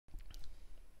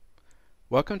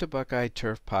Welcome to Buckeye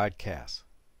Turf Podcast.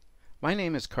 My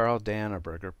name is Carl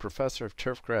Danneberger, Professor of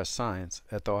Turfgrass Science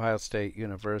at The Ohio State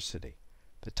University.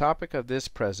 The topic of this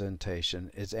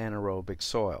presentation is anaerobic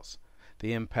soils,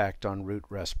 the impact on root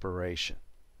respiration.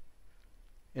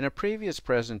 In a previous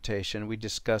presentation, we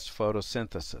discussed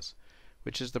photosynthesis,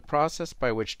 which is the process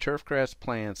by which turfgrass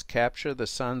plants capture the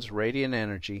sun's radiant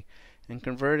energy and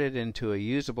convert it into a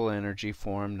usable energy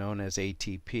form known as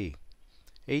ATP.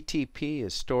 ATP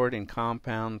is stored in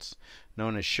compounds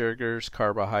known as sugars,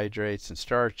 carbohydrates, and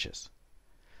starches.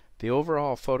 The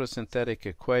overall photosynthetic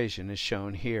equation is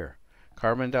shown here.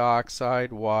 Carbon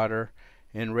dioxide, water,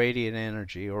 and radiant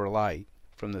energy, or light,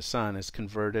 from the sun is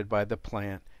converted by the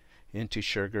plant into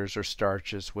sugars or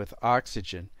starches, with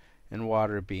oxygen and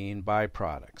water being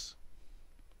byproducts.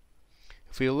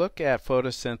 If we look at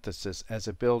photosynthesis as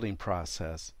a building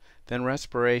process, then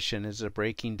respiration is a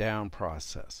breaking down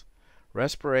process.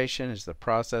 Respiration is the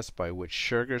process by which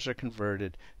sugars are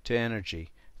converted to energy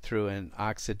through an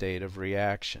oxidative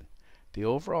reaction. The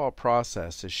overall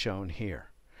process is shown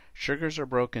here. Sugars are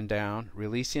broken down,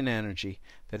 releasing energy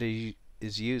that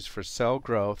is used for cell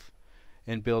growth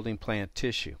and building plant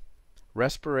tissue.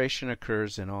 Respiration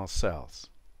occurs in all cells.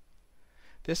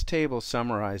 This table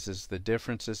summarizes the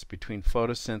differences between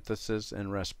photosynthesis and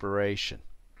respiration.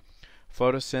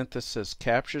 Photosynthesis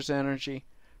captures energy.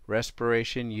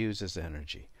 Respiration uses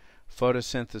energy.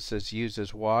 Photosynthesis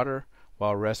uses water,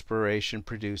 while respiration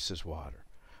produces water.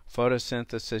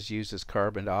 Photosynthesis uses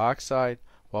carbon dioxide,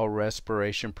 while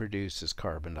respiration produces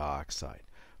carbon dioxide.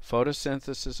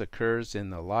 Photosynthesis occurs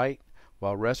in the light,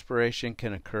 while respiration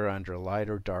can occur under light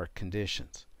or dark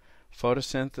conditions.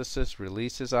 Photosynthesis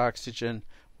releases oxygen,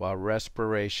 while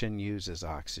respiration uses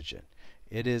oxygen.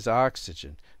 It is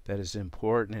oxygen that is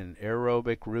important in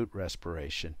aerobic root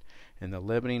respiration and the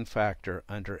limiting factor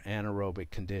under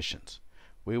anaerobic conditions.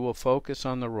 We will focus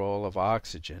on the role of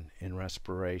oxygen in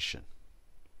respiration.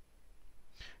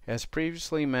 As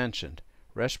previously mentioned,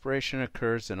 respiration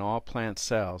occurs in all plant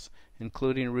cells,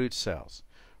 including root cells.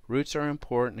 Roots are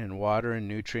important in water and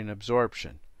nutrient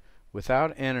absorption.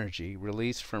 Without energy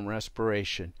released from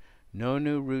respiration, no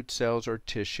new root cells or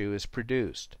tissue is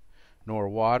produced, nor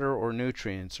water or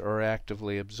nutrients are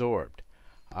actively absorbed.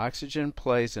 Oxygen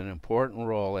plays an important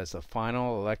role as the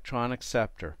final electron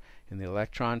acceptor in the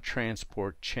electron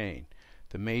transport chain,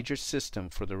 the major system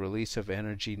for the release of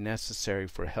energy necessary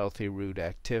for healthy root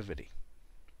activity.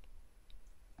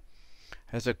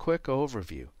 As a quick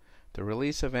overview, the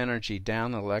release of energy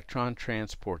down the electron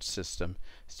transport system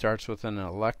starts with an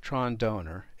electron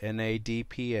donor,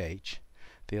 NADPH.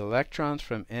 The electrons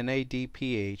from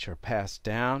NADPH are passed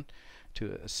down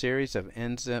to a series of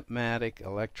enzymatic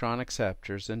electron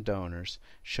acceptors and donors,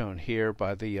 shown here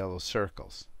by the yellow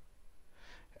circles.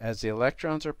 As the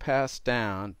electrons are passed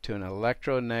down to an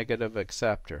electronegative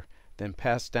acceptor, then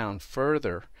passed down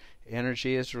further,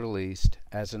 energy is released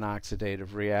as an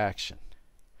oxidative reaction.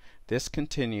 This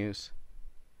continues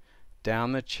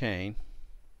down the chain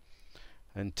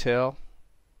until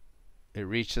it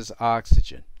reaches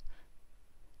oxygen,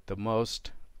 the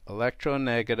most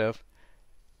electronegative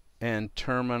and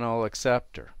terminal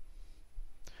acceptor.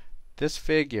 This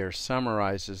figure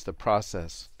summarizes the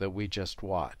process that we just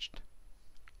watched.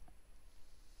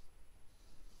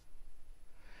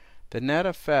 The net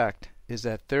effect is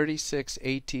that 36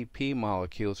 ATP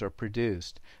molecules are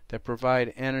produced that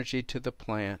provide energy to the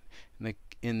plant,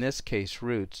 in this case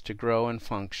roots, to grow and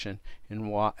function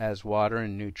as water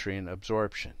and nutrient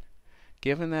absorption.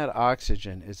 Given that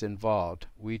oxygen is involved,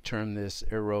 we term this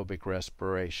aerobic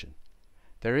respiration.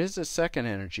 There is a second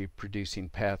energy-producing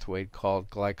pathway called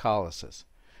glycolysis,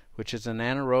 which is an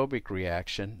anaerobic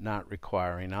reaction not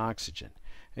requiring oxygen.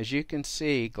 As you can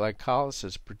see,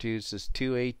 glycolysis produces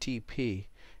 2 ATP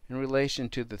in relation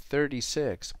to the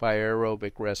 36 by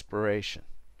aerobic respiration.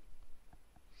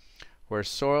 Where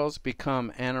soils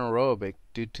become anaerobic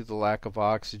due to the lack of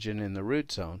oxygen in the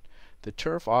root zone, the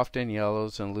turf often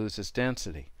yellows and loses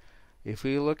density. If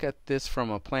we look at this from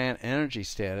a plant energy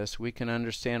status, we can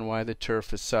understand why the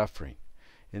turf is suffering.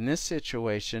 In this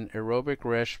situation,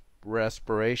 aerobic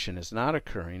respiration is not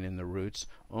occurring in the roots,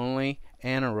 only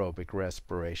anaerobic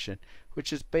respiration,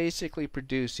 which is basically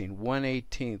producing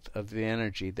 1/18 of the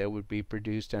energy that would be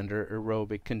produced under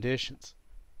aerobic conditions.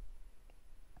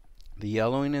 The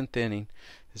yellowing and thinning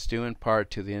is due in part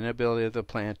to the inability of the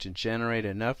plant to generate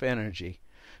enough energy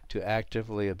to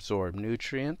actively absorb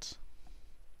nutrients.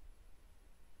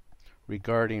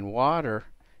 Regarding water,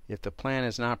 if the plant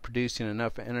is not producing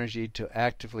enough energy to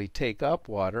actively take up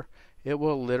water, it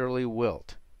will literally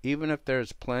wilt, even if there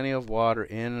is plenty of water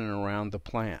in and around the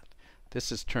plant.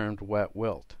 This is termed wet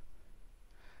wilt.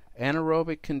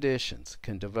 Anaerobic conditions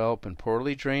can develop in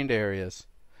poorly drained areas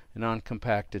and on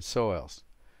compacted soils.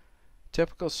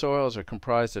 Typical soils are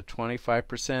comprised of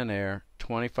 25% air,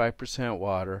 25%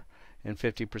 water, and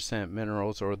 50%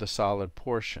 minerals or the solid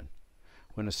portion.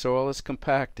 When a soil is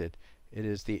compacted, it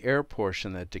is the air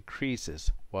portion that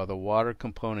decreases, while the water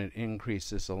component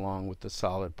increases along with the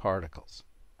solid particles.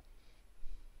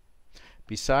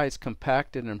 Besides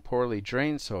compacted and poorly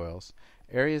drained soils,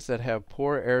 areas that have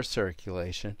poor air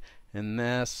circulation and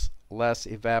thus less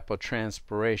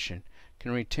evapotranspiration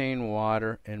can retain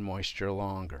water and moisture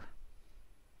longer.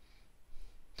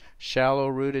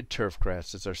 Shallow-rooted turf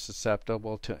grasses are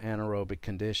susceptible to anaerobic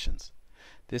conditions.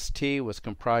 This tea was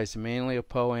comprised mainly of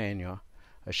poa annua,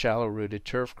 a shallow-rooted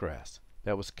turf grass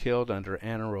that was killed under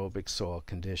anaerobic soil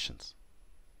conditions.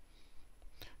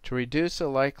 To reduce the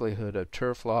likelihood of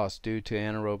turf loss due to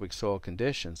anaerobic soil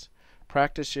conditions,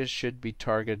 practices should be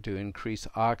targeted to increase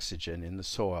oxygen in the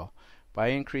soil by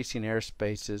increasing air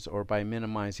spaces or by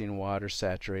minimizing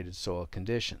water-saturated soil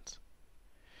conditions.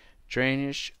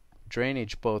 Drainage,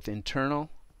 both internal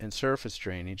and surface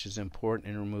drainage, is important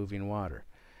in removing water.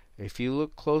 If you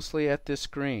look closely at this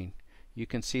screen, you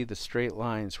can see the straight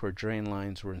lines where drain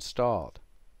lines were installed.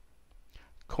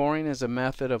 Coring is a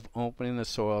method of opening the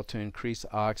soil to increase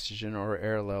oxygen or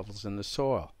air levels in the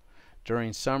soil.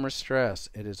 During summer stress,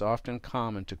 it is often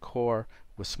common to core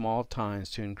with small tines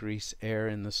to increase air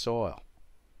in the soil.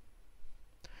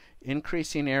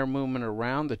 Increasing air movement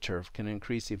around the turf can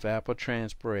increase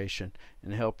evapotranspiration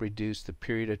and help reduce the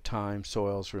period of time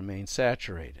soils remain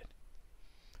saturated.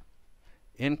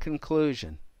 In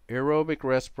conclusion, aerobic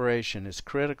respiration is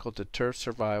critical to turf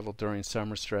survival during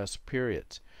summer stress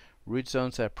periods. Root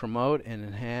zones that promote and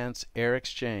enhance air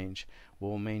exchange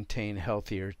will maintain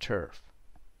healthier turf.